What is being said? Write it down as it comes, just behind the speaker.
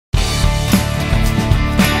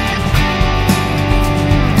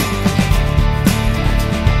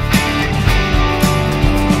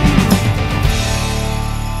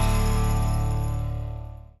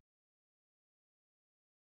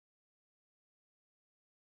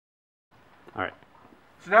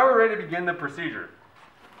So now we're ready to begin the procedure.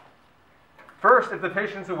 First, if the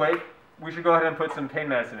patient's awake, we should go ahead and put some pain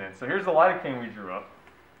medicine in. So here's the lidocaine we drew up.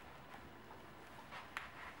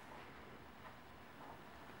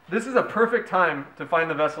 This is a perfect time to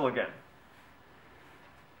find the vessel again.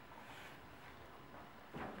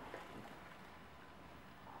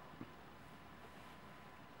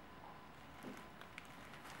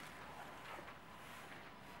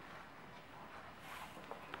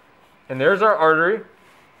 And there's our artery,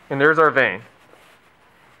 and there's our vein.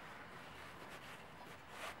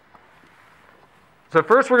 So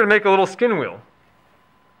first we're going to make a little skin wheel.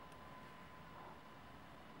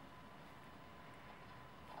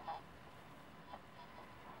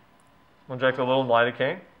 We'll inject a little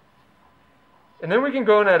lidocaine. And then we can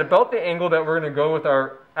go in at about the angle that we're going to go with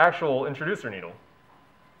our actual introducer needle.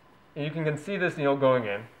 And you can see this needle going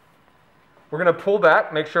in. We're going to pull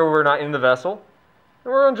back, make sure we're not in the vessel.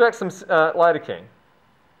 And we're going to inject some lidocaine.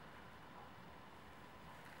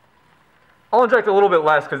 I'll inject a little bit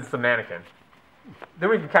less because it's a mannequin. Then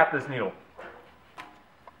we can cap this needle.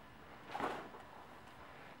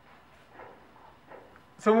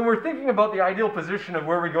 So when we're thinking about the ideal position of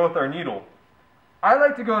where we go with our needle, I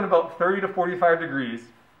like to go in about 30 to 45 degrees.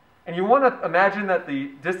 And you want to imagine that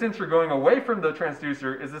the distance you're going away from the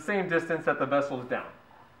transducer is the same distance that the vessel is down.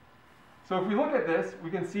 So if we look at this,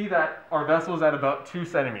 we can see that our vessel is at about 2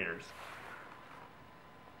 centimeters.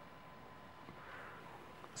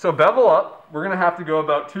 So bevel up, we're going to have to go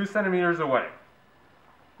about 2 centimeters away.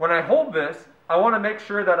 When I hold this, I want to make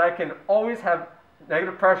sure that I can always have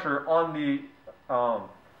negative pressure on the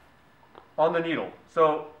needle.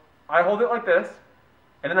 So I hold it like this,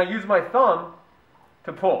 and then I use my thumb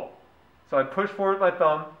to pull. So I push forward with my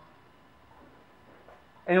thumb,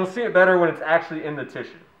 and you'll see it better when it's actually in the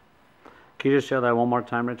tissue. Can you just show that one more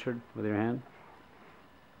time, Richard, with your hand?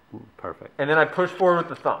 Ooh, perfect. And then I push forward with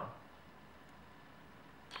the thumb.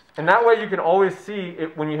 And that way you can always see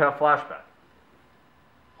it when you have flashback.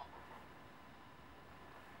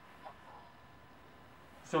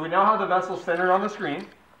 So we now have the vessel centered on the screen.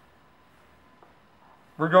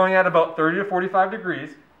 We're going at about 30 to 45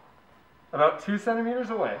 degrees, about 2 centimeters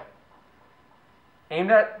away, aimed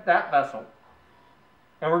at that vessel.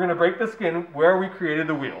 And we're going to break the skin where we created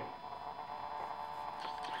the wheel.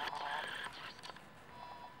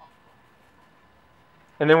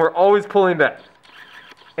 And then we're always pulling back.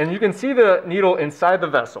 And you can see the needle inside the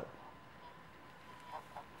vessel.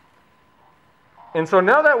 And so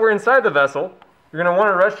now that we're inside the vessel, you're going to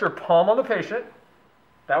want to rest your palm on the patient.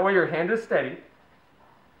 That way your hand is steady.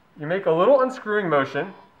 You make a little unscrewing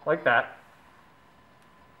motion, like that.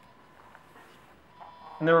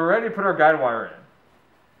 And then we're ready to put our guide wire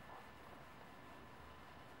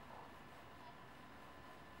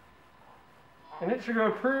in. And it should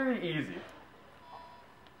go pretty easy.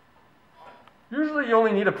 Usually you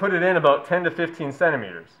only need to put it in about 10 to 15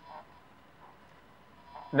 centimeters.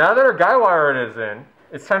 Now that our guide wire is in,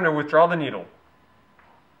 it's time to withdraw the needle.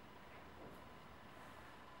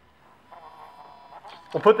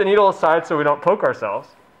 We'll put the needle aside so we don't poke ourselves.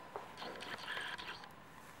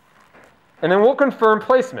 And then we'll confirm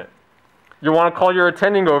placement. You'll want to call your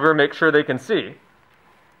attending over, make sure they can see.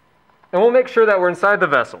 And we'll make sure that we're inside the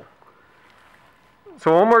vessel.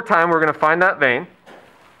 So one more time, we're going to find that vein.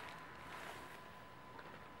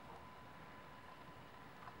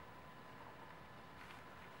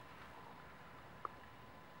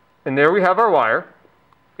 And there we have our wire.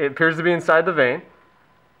 It appears to be inside the vein.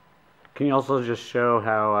 Can you also just show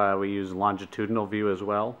how we use longitudinal view as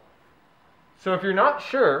well? So if you're not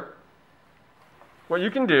sure, what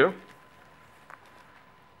you can do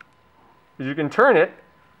is you can turn it.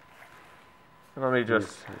 Let me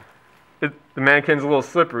just... the mannequin's a little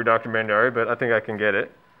slippery, Dr. Bandari, but I think I can get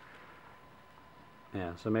it.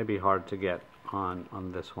 Yeah, so it may be hard to get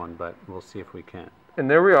on this one, but we'll see if we can. And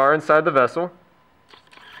there we are inside the vessel.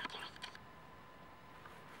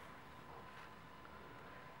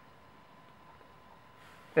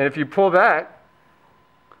 And if you pull back,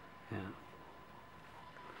 yeah,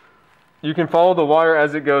 you can follow the wire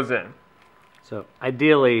as it goes in. So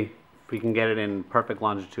ideally, if we can get it in perfect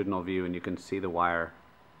longitudinal view and you can see the wire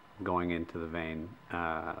going into the vein.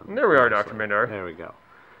 There we are, Dr. Bandari. There we go.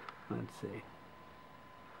 Let's see.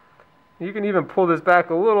 You can even pull this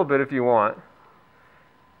back a little bit if you want.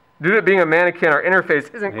 Due to it being a mannequin, our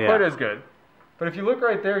interface isn't quite as good. But if you look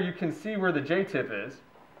right there, you can see where the J-tip is.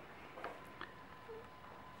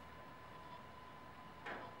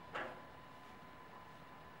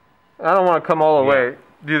 I don't want to come all the way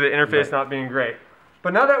due to the interface not being great.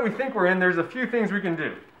 But now that we think we're in, there's a few things we can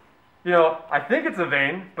do. You know, I think it's a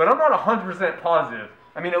vein, but I'm not 100% positive.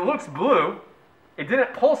 I mean, it looks blue, It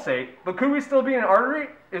didn't pulsate, but could we still be an artery?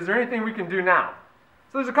 Is there anything we can do now?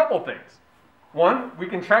 So there's a couple things. One, we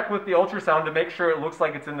can check with the ultrasound to make sure it looks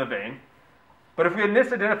like it's in the vein. But if we had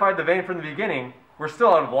misidentified the vein from the beginning, we're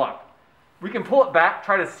still out of luck. We can pull it back,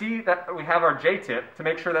 try to see that we have our J-tip to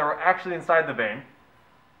make sure that we're actually inside the vein.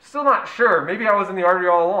 Still not sure. Maybe I was in the artery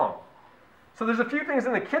all along. So there's a few things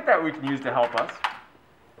in the kit that we can use to help us.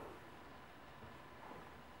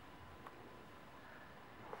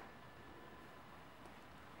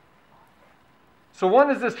 So one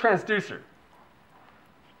is this transducer.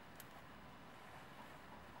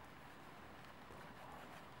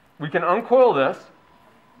 We can uncoil this,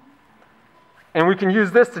 and we can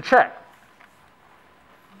use this to check.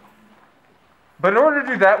 But in order to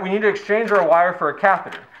do that, we need to exchange our wire for a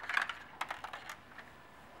catheter.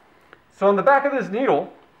 So on the back of this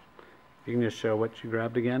needle, You can just show what you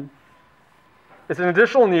grabbed again. it's an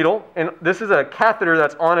additional needle, and this is a catheter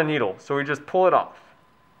that's on a needle. So we just pull it off.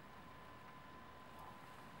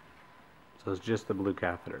 So it's just the blue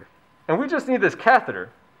catheter. And we just need this catheter.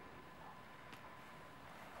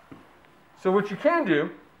 So what you can do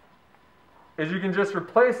is you can just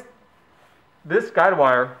replace this guide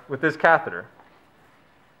wire with this catheter.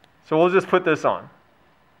 So we'll just put this on.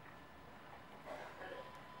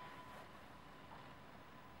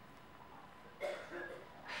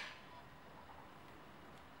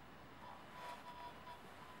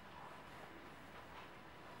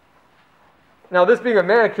 Now this being a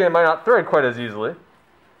mannequin, it might not thread quite as easily,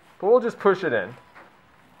 but we'll just push it in.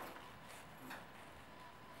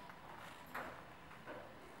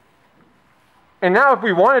 And now if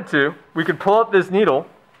we wanted to, we could pull up this needle.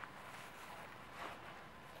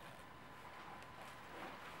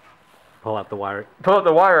 Pull out the wire. Pull out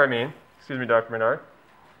the wire, I mean. Excuse me, Dr. Menard.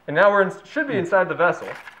 And now we're should be inside the vessel.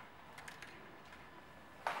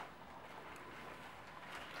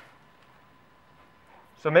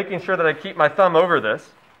 So making sure that I keep my thumb over this.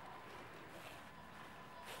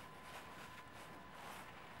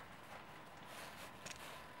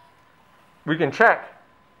 We can check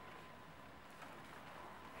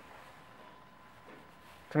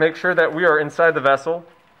to make sure that we are inside the vessel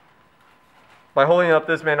by holding up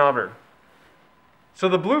this manometer. So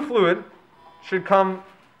the blue fluid should come,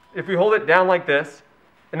 if we hold it down like this,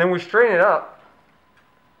 and then we strain it up,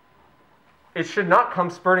 it should not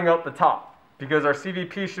come spurting out the top, because our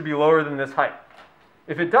CVP should be lower than this height.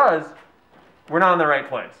 If it does, we're not in the right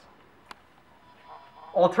place.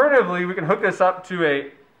 Alternatively, we can hook this up to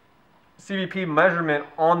a CVP measurement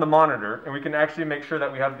on the monitor, and we can actually make sure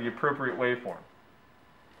that we have the appropriate waveform.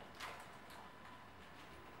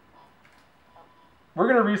 We're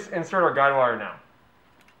going to reinsert our guide wire now.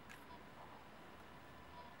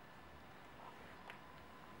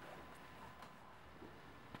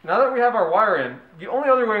 Now that we have our wire in, the only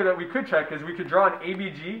other way that we could check is we could draw an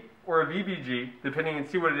ABG or a VBG, depending and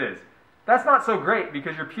see what it is. That's not so great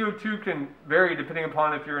because your PO2 can vary depending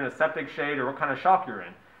upon if you're in a septic shade or what kind of shock you're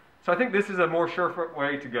in. So I think this is a more sure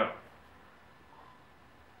way to go.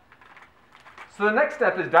 So the next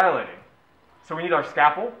step is dilating. So we need our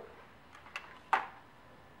scalpel,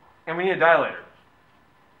 and we need a dilator.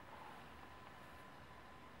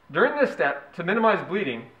 During this step, to minimize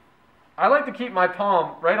bleeding, I like to keep my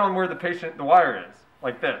palm right on where the wire is,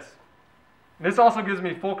 like this. And this also gives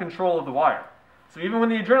me full control of the wire. So even when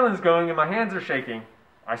the adrenaline's going and my hands are shaking,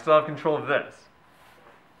 I still have control of this.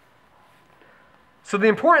 So the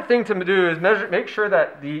important thing to do is make sure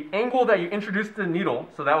that the angle that you introduced to the needle,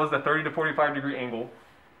 so that was the 30 to 45 degree angle,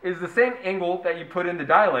 is the same angle that you put in the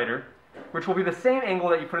dilator, which will be the same angle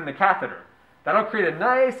that you put in the catheter. That'll create a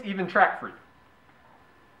nice even track for you.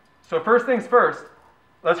 So first things first,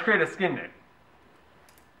 let's create a skin nick.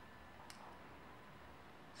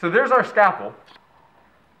 So there's our scalpel.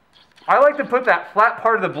 I like to put that flat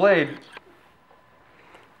part of the blade.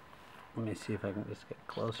 Let me see if I can just get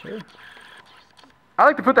closer. I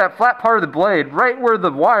like to put that flat part of the blade right where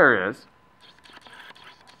the wire is,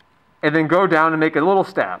 and then go down and make a little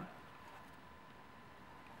stab.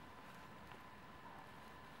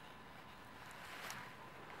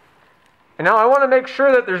 And now I want to make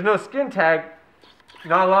sure that there's no skin tag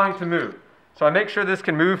not allowing it to move. So I make sure this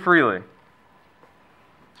can move freely.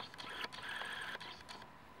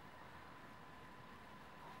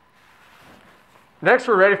 Next,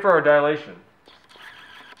 we're ready for our dilation.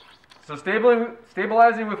 So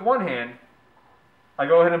stabilizing with one hand, I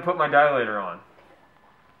go ahead and put my dilator on.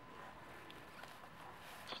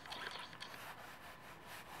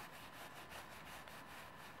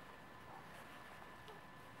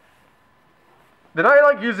 Then I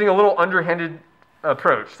like using a little underhanded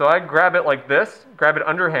approach. So I grab it like this, grab it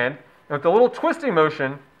underhand, and with a little twisting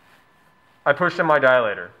motion, I push in my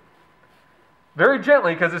dilator. Very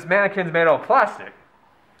gently, because this mannequin's made out of plastic.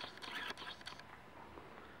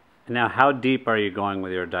 And now, how deep are you going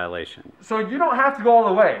with your dilation? So you don't have to go all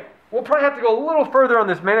the way. We'll probably have to go a little further on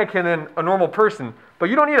this mannequin than a normal person, but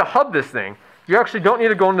you don't need to hub this thing. You actually don't need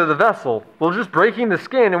to go into the vessel. We're just breaking the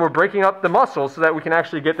skin and we're breaking up the muscle so that we can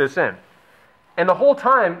actually get this in. And the whole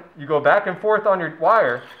time, you go back and forth on your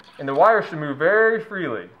wire, and the wire should move very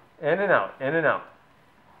freely, in and out, in and out.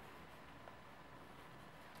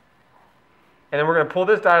 And then we're going to pull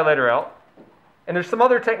this dilator out. And there's some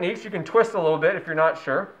other techniques. You can twist a little bit if you're not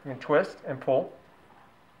sure. You can twist and pull.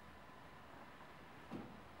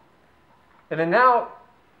 And then now,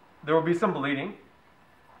 there will be some bleeding.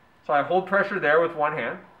 So I hold pressure there with one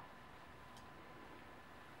hand.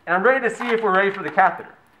 And I'm ready to see if we're ready for the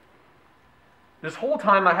catheter. This whole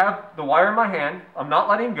time I have the wire in my hand. I'm not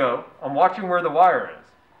letting go. I'm watching where the wire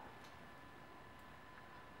is.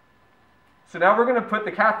 So now we're going to put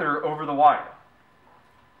the catheter over the wire.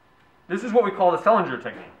 This is what we call the Sellinger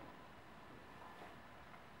technique.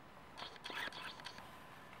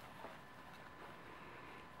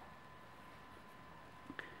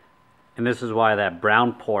 And this is why that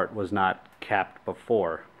brown port was not capped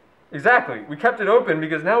before. Exactly. We kept it open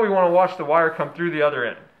because now we want to watch the wire come through the other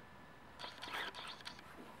end.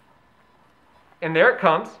 And there it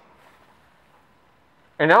comes.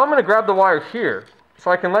 And now I'm going to grab the wire here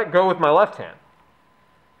so I can let go with my left hand.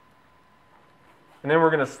 And then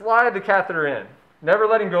we're going to slide the catheter in, never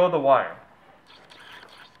letting go of the wire.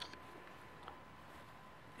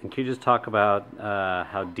 And can you just talk about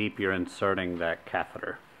how deep you're inserting that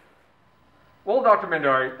catheter? Well, Dr.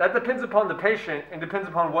 Mandari, that depends upon the patient and depends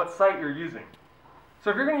upon what site you're using.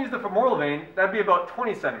 So if you're going to use the femoral vein, that'd be about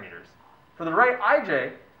 20 centimeters. For the right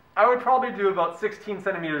IJ, I would probably do about 16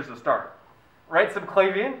 centimeters to start. Right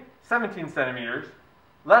subclavian, 17 centimeters.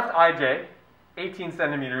 Left IJ, 18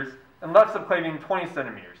 centimeters. And left subclavian, 20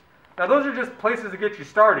 centimeters. Now those are just places to get you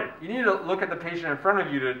started. You need to look at the patient in front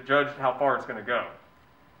of you to judge how far it's going to go.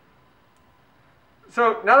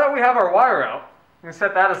 So now that we have our wire out, we can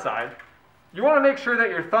set that aside. You want to make sure that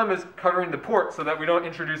your thumb is covering the port so that we don't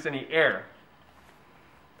introduce any air.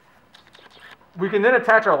 We can then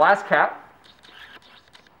attach our last cap.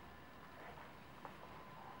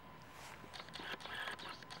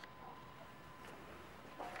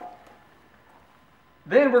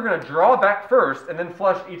 Then we're going to draw back first and then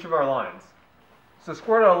flush each of our lines. So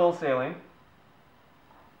squirt out a little saline.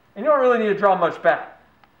 And you don't really need to draw much back.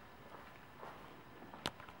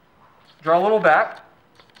 Draw a little back,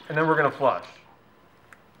 and then we're going to flush.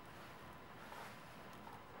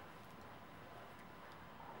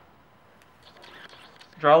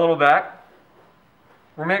 Draw a little back.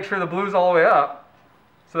 We'll make sure the blue's all the way up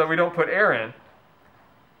so that we don't put air in. And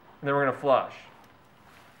then we're going to flush.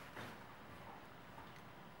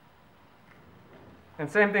 And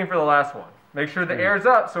same thing for the last one. Make sure the air's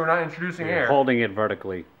up so we're not introducing air. Holding it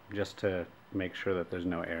vertically just to make sure that there's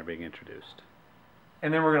no air being introduced.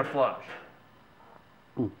 And then we're going to flush.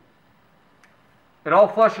 It all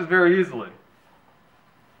flushes very easily.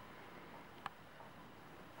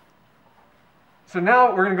 So now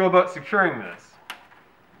we're going to go about securing this.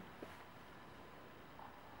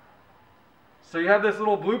 So you have this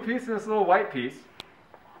little blue piece and this little white piece.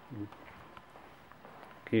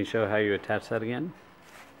 Can you show how you attach that again?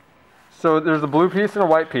 So there's a blue piece and a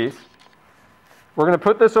white piece. We're going to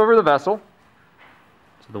put this over the vessel.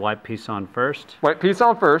 So the white piece on first. White piece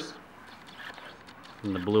on first.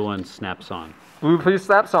 And the blue one snaps on. Blue piece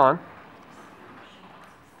snaps on.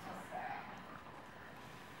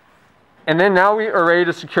 And then now we are ready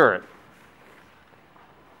to secure it.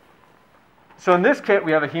 So in this kit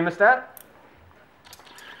we have a hemostat.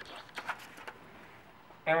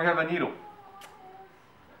 And we have a needle.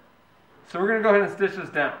 So we're going to go ahead and stitch this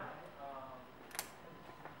down.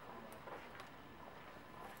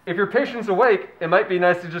 If your patient's awake, it might be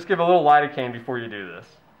nice to just give a little lidocaine before you do this.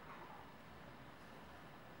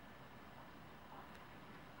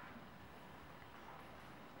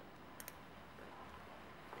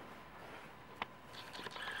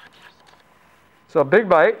 So a big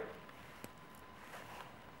bite.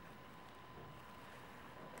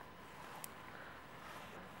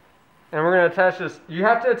 And we're going to attach this. You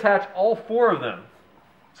have to attach all 4 of them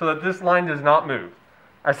so that this line does not move.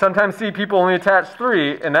 I sometimes see people only attach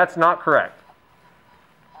 3, and that's not correct.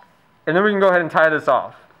 And then we can go ahead and tie this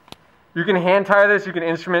off. You can hand tie this, you can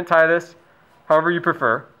instrument tie this, however you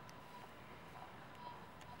prefer.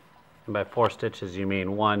 And by 4 stitches, you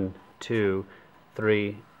mean 1, 2,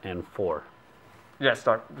 3, and 4. Yes,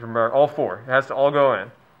 remember, all 4. It has to all go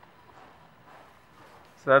in.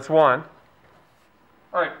 So that's 1.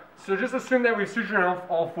 All right, So just assume that we've sutured in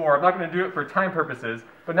all 4. I'm not going to do it for time purposes,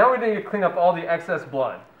 but now we need to clean up all the excess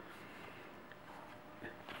blood.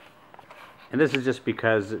 And this is just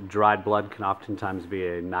because dried blood can oftentimes be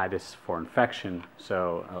a nidus for infection,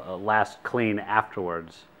 so a last clean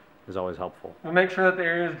afterwards is always helpful. We'll make sure that the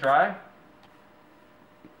area is dry.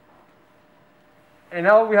 And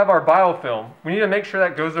now we have our biofilm. We need to make sure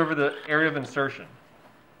that goes over the area of insertion.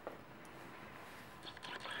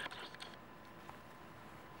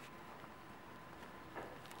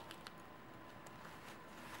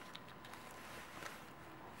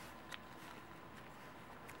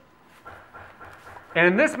 And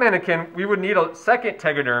in this mannequin, we would need a second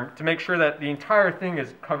tegaderm to make sure that the entire thing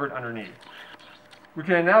is covered underneath. We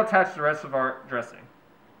can now attach the rest of our dressing.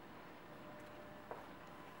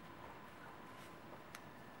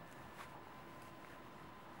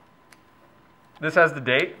 This has the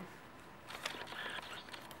date.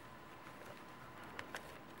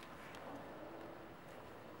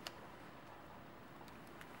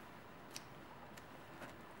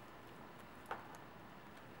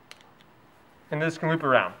 And this can loop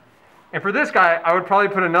around. And for this guy, I would probably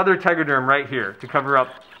put another tegaderm right here to cover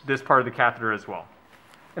up this part of the catheter as well.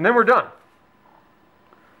 And then we're done.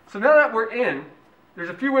 So now that we're in, there's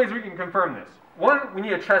a few ways we can confirm this. One, we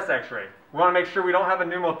need a chest x-ray. We want to make sure we don't have a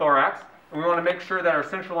pneumothorax, and we want to make sure that our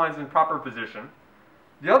central line's in proper position.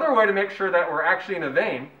 The other way to make sure that we're actually in a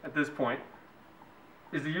vein at this point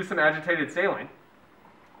is to use some agitated saline.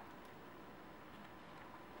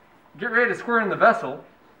 Get ready to squirt in the vessel,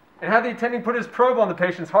 and have the attending put his probe on the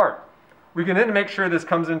patient's heart. We can then make sure this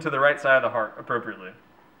comes into the right side of the heart appropriately.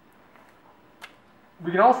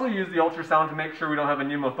 We can also use the ultrasound to make sure we don't have a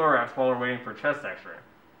pneumothorax while we're waiting for chest x-ray.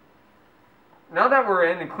 Now that we're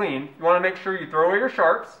in and clean, you want to make sure you throw away your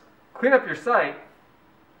sharps, clean up your site,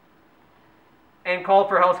 and call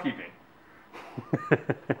for housekeeping.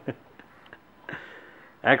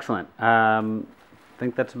 Excellent. I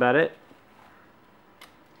think that's about it.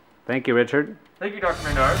 Thank you, Richard. Thank you, Dr.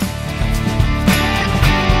 Menard.